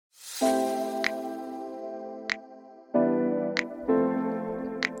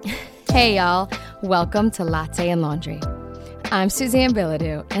Hey y'all, welcome to Latte and Laundry. I'm Suzanne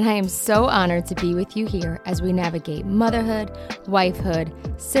Bilodeau, and I am so honored to be with you here as we navigate motherhood,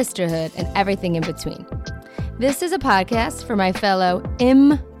 wifehood, sisterhood, and everything in between. This is a podcast for my fellow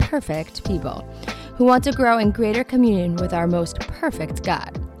imperfect people who want to grow in greater communion with our most perfect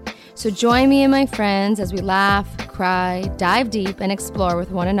God. So join me and my friends as we laugh, cry, dive deep, and explore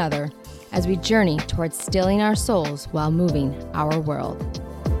with one another as we journey towards stilling our souls while moving our world.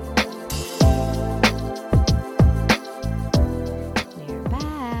 We're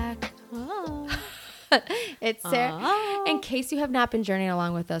back. It's Sarah. In case you have not been journeying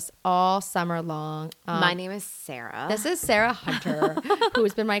along with us all summer long, my name is Sarah. This is Sarah Hunter, who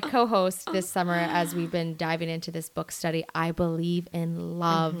has been my co-host this summer as we've been diving into this book study, I Believe in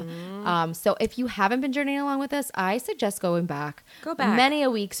Love. So if you haven't been journeying along with us, I suggest going back. Go back. Many a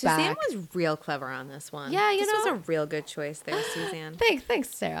weeks Suzanne back. was real clever on this one. Yeah, this was a real good choice there, Suzanne. Thanks,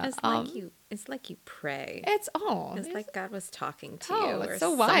 Sarah. It's like you pray. It's like God was talking to oh, you. it's or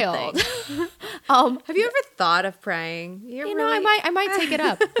so something. wild. Have you ever thought of praying? I might take it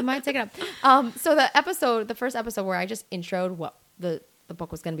up. So the first episode where I just introed what the book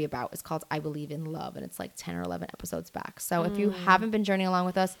was going to be about is called I Believe in Love, and it's like 10 or 11 episodes back. So if you haven't been journeying along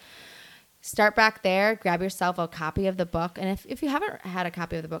with us, start back there, grab yourself a copy of the book. And if you haven't had a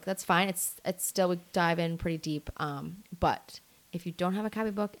copy of the book, that's fine. It's still, we dive in pretty deep. But if you don't have a copy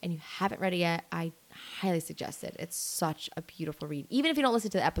of the book and you haven't read it yet, I highly suggest it. It's such a beautiful read. Even if you don't listen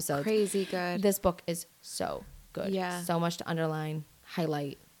to the episodes. Crazy good. This book is so good. Yeah. So much to underline,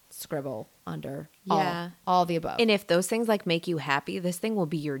 highlight, scribble under. Yeah. All the above. And if those things like make you happy, this thing will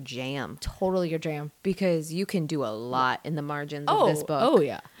be your jam. Totally your jam. Because you can do a lot in the margins of this book. Oh,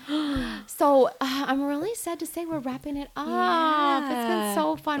 yeah. So I'm really sad to say we're wrapping it up. Yeah. It's been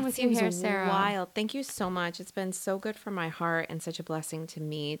so fun with you Seems here, Sarah. wild. Thank you so much. It's been so good for my heart and such a blessing to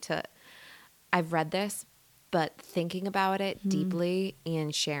me I've read this, but thinking about it deeply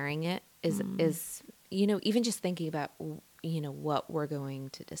and sharing it is even just thinking about what we're going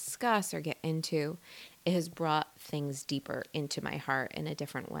to discuss or get into, it has brought things deeper into my heart in a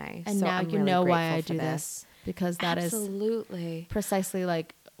different way. And so now I'm you really know why grateful I for do this, because that Absolutely. is precisely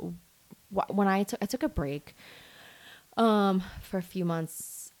like when I took a break for a few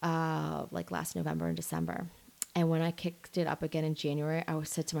months, like last November and December. And when I kicked it up again in January, I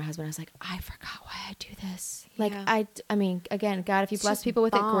said to my husband, I was like, I forgot why I do this. Like, Yeah. I mean, again, God, if you It's bless just people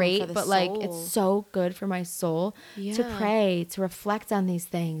with it, balm for great. the But like, soul. it's so good for my soul to Yeah. pray, to reflect on these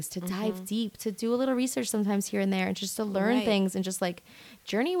things, to dive deep, to do a little research sometimes here and there, and just to learn Right. things and just like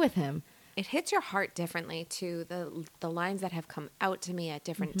journey with him. It hits your heart differently too. The lines that have come out to me at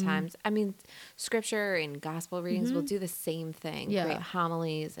different times. I mean, scripture and gospel readings will do the same thing. Yeah. Great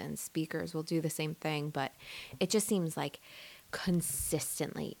homilies and speakers will do the same thing, but it just seems like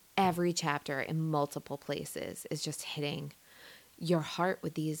consistently every chapter in multiple places is just hitting your heart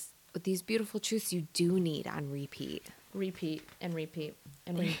with these beautiful truths you do need on repeat. Repeat and repeat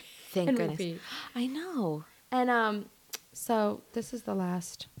and Thank and goodness. repeat. I know. And so this is the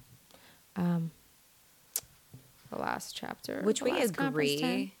last chapter, Which the we last conference time.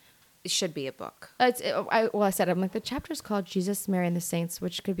 agree it should be a book. I said, I'm like, the chapter's called Jesus, Mary, and the Saints,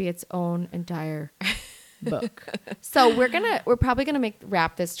 which could be its own entire book. So we're probably gonna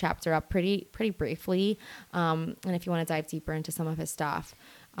wrap this chapter up pretty briefly. And if you want to dive deeper into some of his stuff,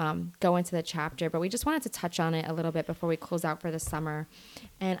 go into the chapter. But we just wanted to touch on it a little bit before we close out for the summer.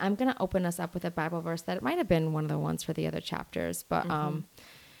 And I'm gonna open us up with a Bible verse that it might have been one of the ones for the other chapters, but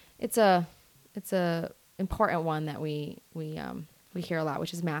it's a important one that we hear a lot,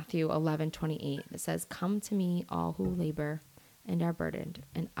 which is Matthew 11:28. It says, "Come to me, all who labor and are burdened,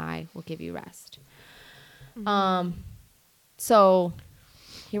 and I will give you rest." So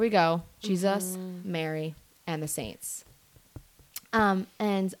here we go. Jesus, Mary, and the saints. And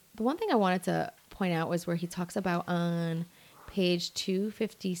the one thing I wanted to point out was where he talks about on page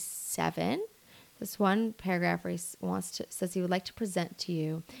 257. This one paragraph where he says he would like to present to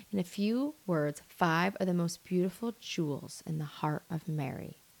you in a few words 5 of the most beautiful jewels in the heart of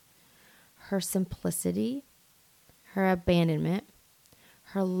Mary. Her simplicity, her abandonment,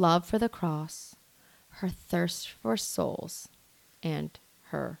 her love for the cross, her thirst for souls, and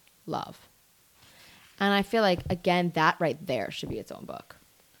her love. And I feel like, again, that right there should be its own book.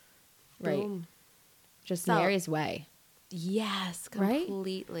 Right? Boom. Just So- Mary's way. Yes, Right?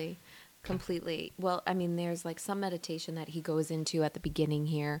 Completely. Well, I mean, there's like some meditation that he goes into at the beginning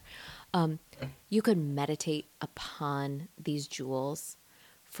here. You could meditate upon these jewels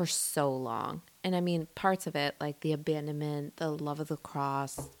for so long. And I mean, parts of it, like the abandonment, the love of the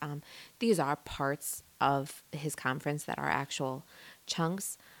cross, these are parts of his conference that are actual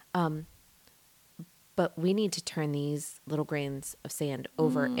chunks. But we need to turn these little grains of sand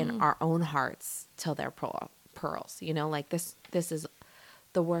over in our own hearts till they're pearls. You know, like this is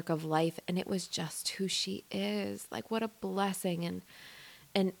the work of life, and it was just who she is. Like, what a blessing, and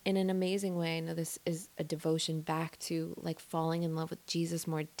in an amazing way. I know this is a devotion back to like falling in love with Jesus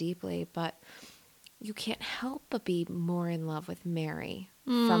more deeply, but you can't help but be more in love with Mary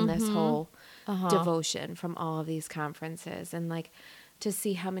from this whole devotion, from all of these conferences, and like to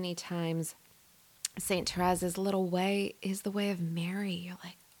see how many times Saint Therese's little way is the way of Mary. You're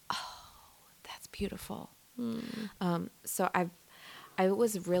like, oh, that's beautiful. So I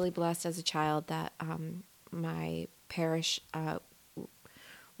was really blessed as a child that my parish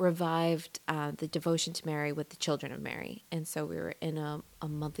revived the devotion to Mary with the Children of Mary. And so we were in a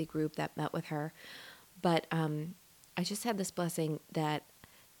monthly group that met with her. But I just had this blessing that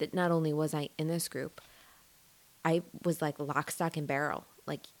not only was I in this group, I was like lock, stock, and barrel.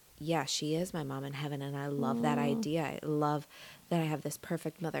 Like, yeah, she is my mom in heaven, and I love that idea. I love that I have this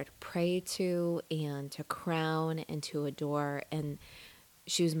perfect mother to pray to and to crown and to adore. And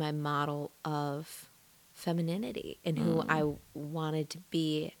she was my model of femininity and who I wanted to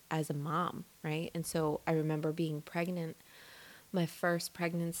be as a mom, right? And so I remember being pregnant, my first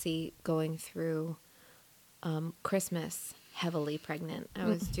pregnancy, going through Christmas, heavily pregnant. I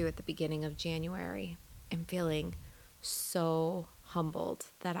was due at the beginning of January and feeling so humbled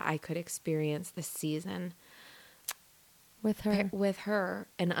that I could experience this season with her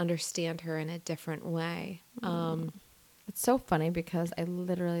and understand her in a different way. It's so funny because I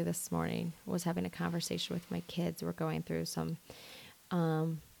literally this morning was having a conversation with my kids. We're going through some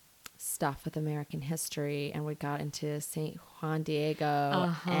stuff with American history, and we got into St. Juan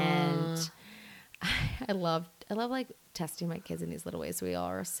Diego, and I love like testing my kids in these little ways. We all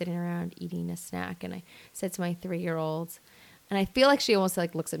are sitting around eating a snack, and I said to my 3-year-old, and I feel like she almost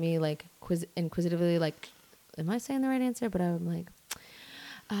like looks at me like inquisitively, like, am I saying the right answer? But I'm like,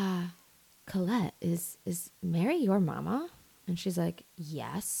 Colette, is Mary your mama? And she's like,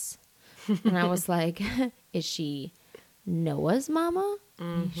 yes. And I was like, is she Noah's mama?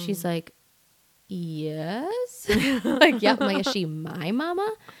 And she's like, yes. Like, yeah. I'm like, is she my mama?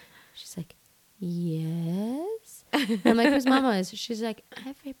 She's like, yes. And I'm like, whose mama is? She's like,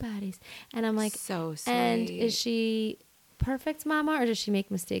 everybody's. And I'm like, so sweet. And is she perfect mama, or does she make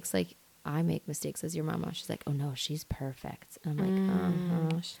mistakes like I make mistakes as your mama? She's like, oh no, she's perfect. And I'm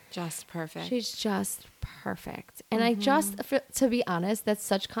like, just perfect. She's just perfect. And I just, to be honest, that's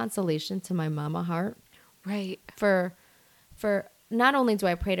such consolation to my mama heart. Right. For not only do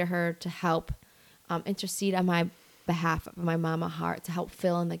I pray to her to help intercede on my behalf of my mama heart, to help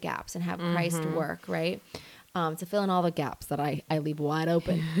fill in the gaps and have Christ work, right? To fill in all the gaps that I leave wide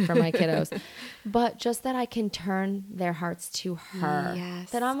open for my kiddos. But just that I can turn their hearts to her.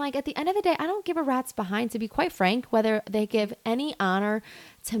 Yes. That I'm like, at the end of the day, I don't give a rat's behind, to be quite frank, whether they give any honor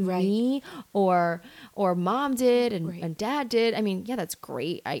to me or mom did and dad did. I mean, yeah, that's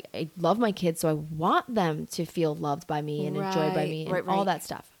great. I love my kids, so I want them to feel loved by me and enjoyed by me and all that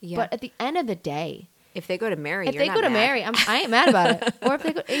stuff. Yeah. But at the end of the day, if they go to Mary, I ain't mad about it. Or if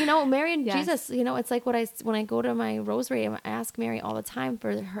they go, Mary and Jesus, it's like when I go to my rosary, I ask Mary all the time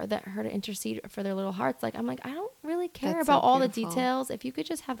for her to intercede for their little hearts. Like, I'm like, I don't really care about all the details. If you could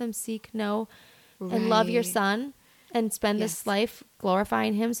just have them seek, know, and love your son and spend this life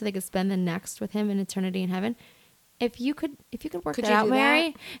glorifying him, so they could spend the next with him in eternity in heaven. If you could work that out,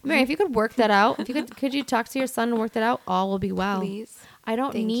 Mary, if you could work that out, could you talk to your son and work that out? All will be well. Please. I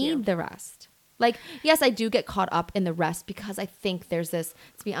don't need the rest. Like, yes, I do get caught up in the rest because I think there's this,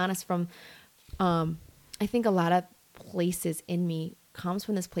 to be honest, I think a lot of places in me comes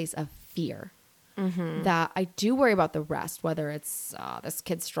from this place of fear. That I do worry about the rest, whether it's this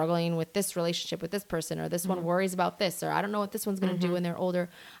kid struggling with this relationship with this person, or this one worries about this, or I don't know what this one's going to do when they're older.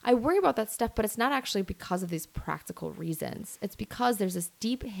 I worry about that stuff, but it's not actually because of these practical reasons. It's because there's this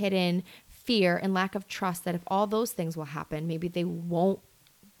deep hidden fear and lack of trust that if all those things will happen, maybe they won't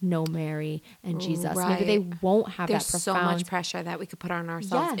know Mary and Jesus. Right. Maybe they won't have There's that profound. So much pressure that we could put on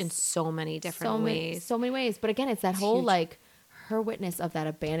ourselves in so many different ways. So many ways. But again, it's that whole huge. Like her witness of that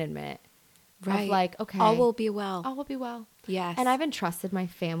abandonment. Right. Of like, okay. All will be well. All will be well. Yes. And I've entrusted my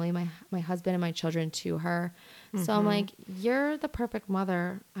family, my husband and my children to her. So I'm like, you're the perfect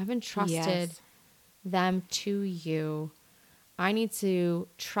mother. I've entrusted them to you. I need to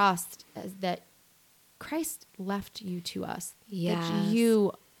trust that Christ left you to us. Yes. That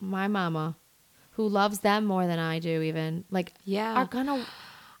you, my mama, who loves them more than I do even, like, are gonna...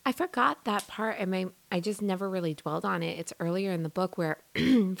 I forgot that part. I just never really dwelled on it. It's earlier in the book where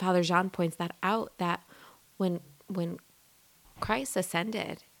Father Jean points that out, that when Christ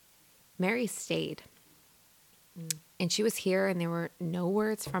ascended Mary stayed. And she was here, and there were no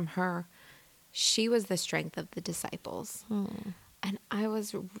words from her. She was the strength of the disciples. And I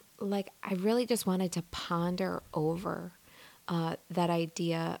was like, I really just wanted to ponder over that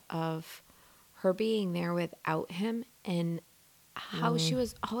idea of her being there without him, and how she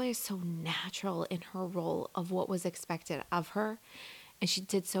was always so natural in her role of what was expected of her. And she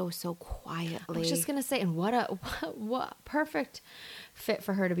did so quietly. I was just gonna say, and what perfect fit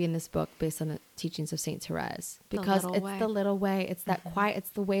for her to be in this book based on the teachings of Saint Therese, because it's the little way, it's that quiet,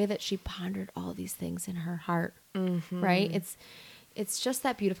 it's the way that she pondered all these things in her heart, right? It's just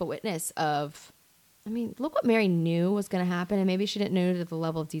that beautiful witness of, I mean, look what Mary knew was gonna happen, and maybe she didn't know to the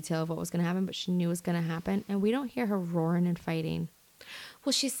level of detail of what was gonna happen, but she knew was gonna happen, and we don't hear her roaring and fighting.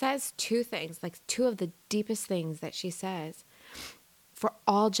 Well, she says two things, like two of the deepest things that she says. For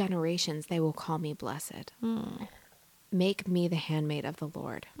all generations, they will call me blessed. Make me the handmaid of the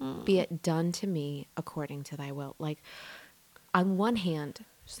Lord. Be it done to me according to thy will. Like, on one hand,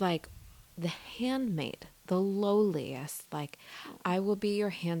 it's like the handmaid, the lowliest. Like, I will be your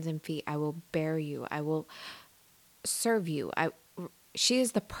hands and feet. I will bear you. I will serve you. She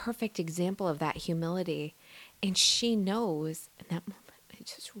is the perfect example of that humility. And she knows in that moment, it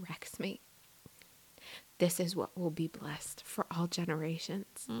just wrecks me. This is what will be blessed for all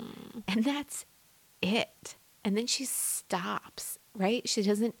generations. And that's it. And then she stops, right? She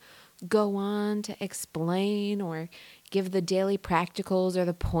doesn't go on to explain or give the daily practicals or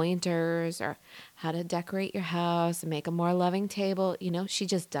the pointers or how to decorate your house and make a more loving table. You know, she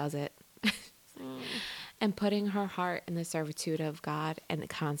just does it. And putting her heart in the servitude of God and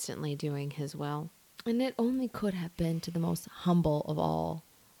constantly doing his will. And it only could have been to the most humble of all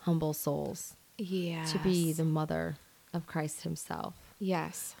humble souls. Yes. To be the mother of Christ himself.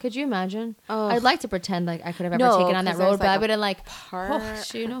 Yes. Could you imagine? Oh. I'd like to pretend like I could have ever taken on that road, but I wouldn't like,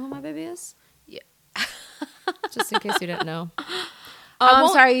 do you know who my baby is? Yeah. Just in case you didn't know. I'm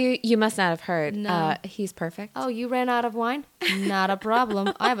sorry, you must not have heard. No. He's perfect. Oh, you ran out of wine? Not a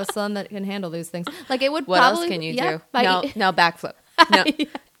problem. I have a son that can handle these things. Like it would What probably... else can you do? Like, No, backflip.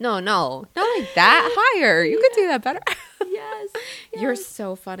 No, no. Not like that. Higher. You could do that better. Yes. You're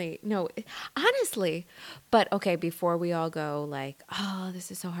so funny. No, honestly. But okay, before we all go like, oh,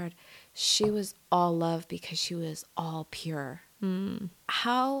 this is so hard. She was all love because she was all pure.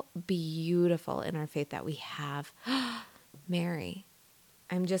 How beautiful in our faith that we have Mary.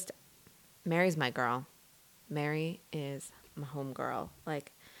 Mary's my girl. Mary is my home girl.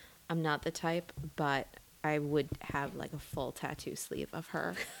 Like, I'm not the type, but I would have like a full tattoo sleeve of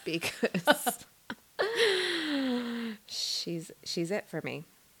her because she's it for me.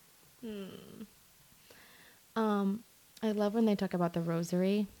 I love when they talk about the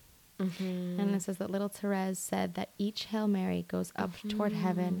rosary. And it says that little Therese said that each Hail Mary goes up toward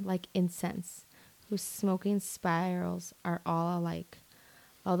heaven like incense, whose smoking spirals are all alike,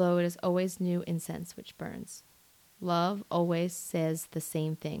 although it is always new incense which burns. Love always says the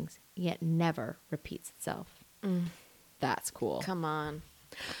same things, yet never repeats itself. That's cool. Come on.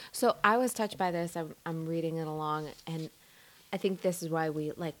 So I was touched by this. I'm reading it along, and I think this is why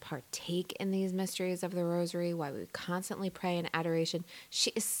we like partake in these mysteries of the rosary, why we constantly pray in adoration.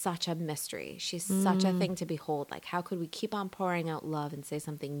 She is such a mystery. She's such a thing to behold. Like, how could we keep on pouring out love and say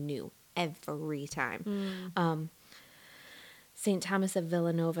something new every time? St. Thomas of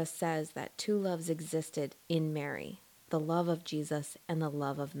Villanova says that two loves existed in Mary, the love of Jesus and the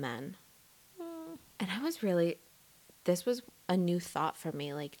love of men. And I was really, this was a new thought for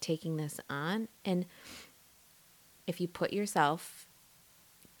me, like taking this on. And if you put yourself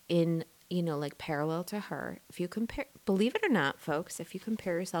in, you know, like parallel to her, if you compare, believe it or not, folks, if you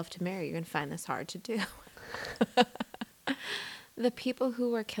compare yourself to Mary, you're going to find this hard to do. The people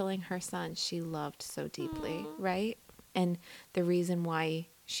who were killing her son, she loved so deeply, right? And the reason why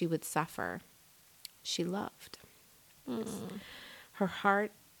she would suffer, she loved. Her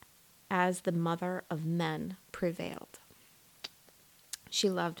heart as the mother of men prevailed. She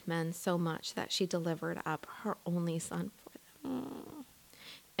loved men so much that she delivered up her only son for them.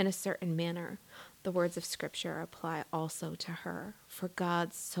 In a certain manner, the words of Scripture apply also to her. For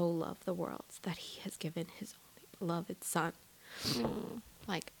God so loved the world that he has given his only beloved son.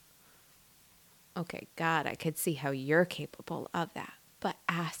 Like, okay, God, I could see how you're capable of that. But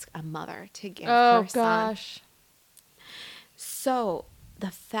ask a mother to give her son. Oh, gosh. So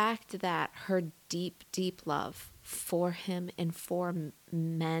the fact that her deep, deep love for him and for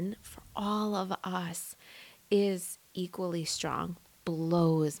men, for all of us, is equally strong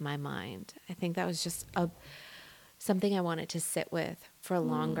blows my mind. I think that was just something I wanted to sit with for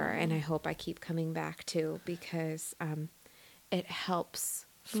longer, and I hope I keep coming back to, because it helps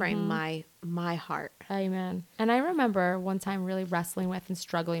frame my heart. Amen. And I remember one time really wrestling with and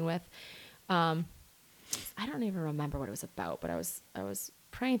struggling with, I don't even remember what it was about, but I was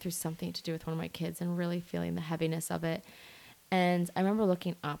praying through something to do with one of my kids and really feeling the heaviness of it. And I remember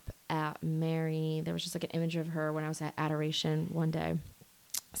looking up at Mary. There was just like an image of her when I was at adoration one day,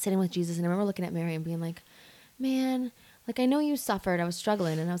 sitting with Jesus. And I remember looking at Mary and being like, man, like, I know you suffered. I was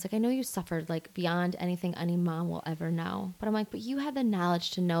struggling. And I was like, I know you suffered like beyond anything any mom will ever know. But I'm like, but you had the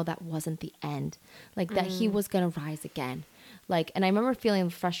knowledge to know that wasn't the end, like that he was going to rise again. Like, and I remember feeling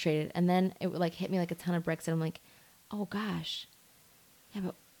frustrated. And then it like hit me like a ton of bricks. And I'm like, oh gosh, yeah,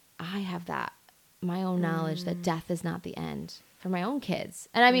 but I have that, my own knowledge that death is not the end for my own kids.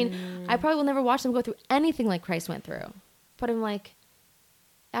 And I mean, I probably will never watch them go through anything like Christ went through. But I'm like,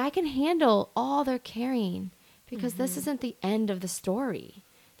 I can handle all they're carrying because this isn't the end of the story.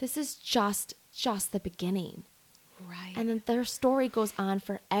 This is just the beginning. Right. And then their story goes on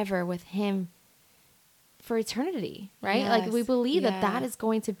forever with him for eternity, right? Yes. Like we believe that is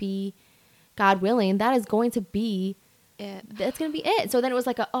going to be, God willing, that is going to be it. That's going to be it. So then it was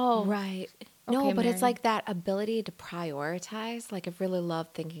like, Right. No, okay, but Mary. it's like that ability to prioritize. Like, I've really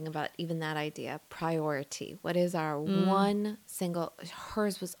loved thinking about even that idea, priority. What is our one single,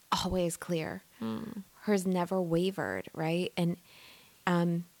 hers was always clear. Hers never wavered, right? And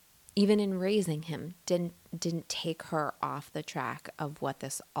even in raising him, didn't take her off the track of what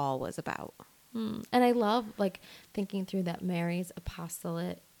this all was about. And I love like thinking through that Mary's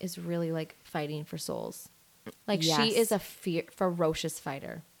apostolate is really like fighting for souls. Like Yes. she is a ferocious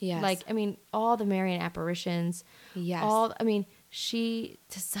fighter. Yes. Like, I mean, all the Marian apparitions. Yes. She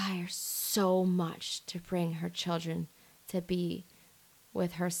desires so much to bring her children to be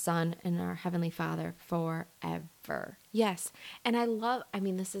with her son and our Heavenly Father forever. Yes. And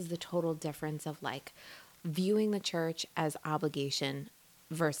this is the total difference of like viewing the church as obligation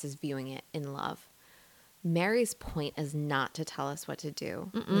versus viewing it in love. Mary's point is not to tell us what to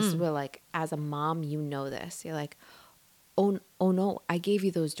do. This is where, like, as a mom, you know this. You're like, oh no, I gave you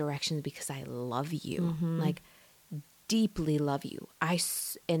those directions because I love you. Like, deeply love you.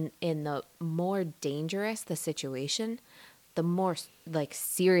 In the more dangerous the situation, the more like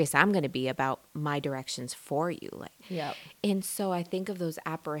serious I'm going to be about my directions for you. Like, Yep. And so I think of those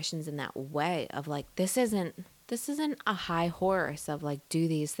apparitions in that way of like, this isn't a high horse of like, do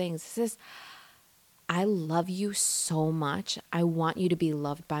these things. This is, I love you so much. I want you to be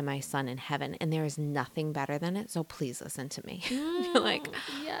loved by my son in heaven, and there is nothing better than it. So please listen to me. You're like,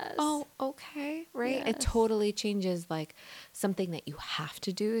 Yes. oh, okay, right? Yes. It totally changes like something that you have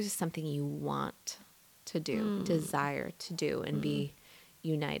to do to something you want to do, desire to do, and be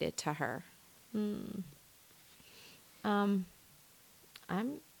united to her.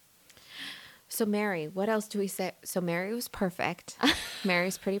 So Mary, what else do we say? So Mary was perfect.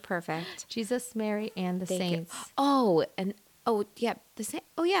 Mary's pretty perfect. Jesus, Mary, and the Thank you. saints. Oh, and yeah, the same.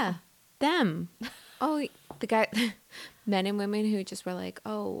 Oh yeah, them. Oh, the guy, men and women who just were like,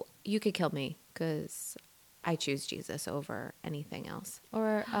 oh, you could kill me because I choose Jesus over anything else.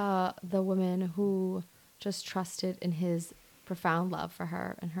 Or the woman who just trusted in his profound love for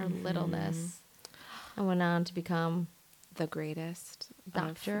her and her littleness and went on to become The greatest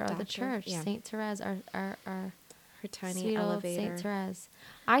doctor of the church. Yeah. Saint Therese, our Her tiny sweet old elevator. Saint Therese.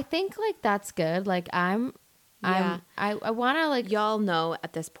 I think like that's good. Like I want to like Y'all know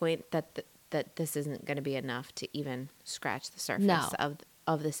at this point that that this isn't going to be enough to even scratch the surface No.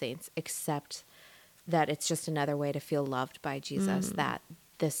 of the saints, except that it's just another way to feel loved by Jesus, that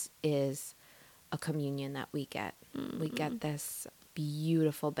this is a communion that we get. We get this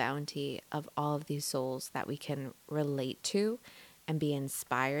beautiful bounty of all of these souls that we can relate to and be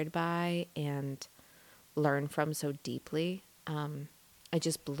inspired by and learn from so deeply. It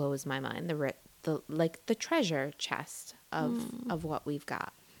just blows my mind, the treasure chest of what we've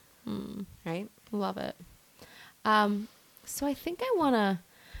got. Right? love it. So I think I want to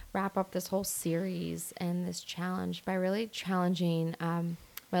wrap up this whole series and this challenge by really challenging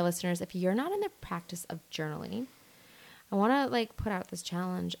my listeners. If you're not in the practice of journaling, I want to like put out this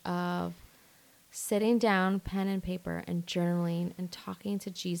challenge of sitting down, pen and paper, and journaling and talking to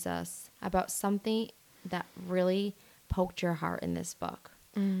Jesus about something that really poked your heart in this book.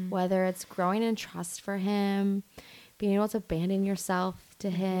 Whether it's growing in trust for him, being able to abandon yourself to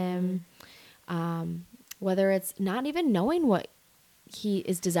him, whether it's not even knowing what he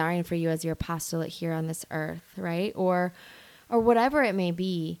is desiring for you as your apostolate here on this earth, right? Or whatever it may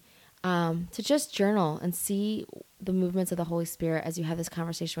be, to just journal and see the movements of the Holy Spirit as you have this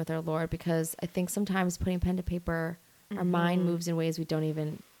conversation with our Lord. Because I think sometimes putting pen to paper, our mind moves in ways we don't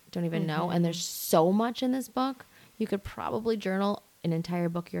even know. And there's so much in this book. You could probably journal an entire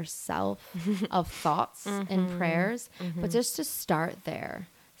book yourself of thoughts and prayers, but just to start there.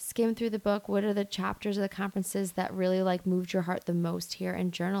 Skim through the book. What are the chapters of the conferences that really like moved your heart the most here,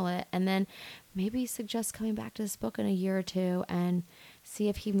 and journal it. And then maybe suggest coming back to this book in a year or two and see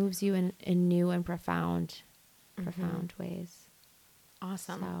if he moves you in new and profound ways.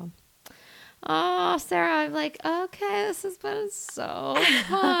 Awesome. So, oh, Sarah, I'm like, okay, this has been so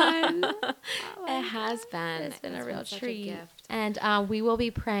fun. It has been. It's been a real such treat. gift. And we will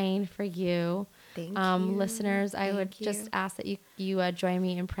be praying for you. Thank you. Listeners, I would Thank you. just ask that you join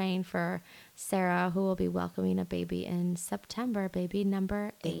me in praying for Sarah, who will be welcoming a baby in September, baby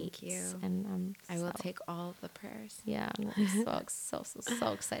number 8. Thank you. And I will take all of the prayers. Yeah, I'm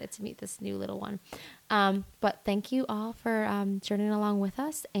so excited to meet this new little one. But thank you all for journeying along with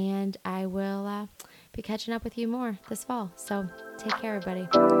us, and I will be catching up with you more this fall. So take care, everybody.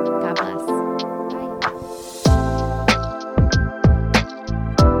 God bless.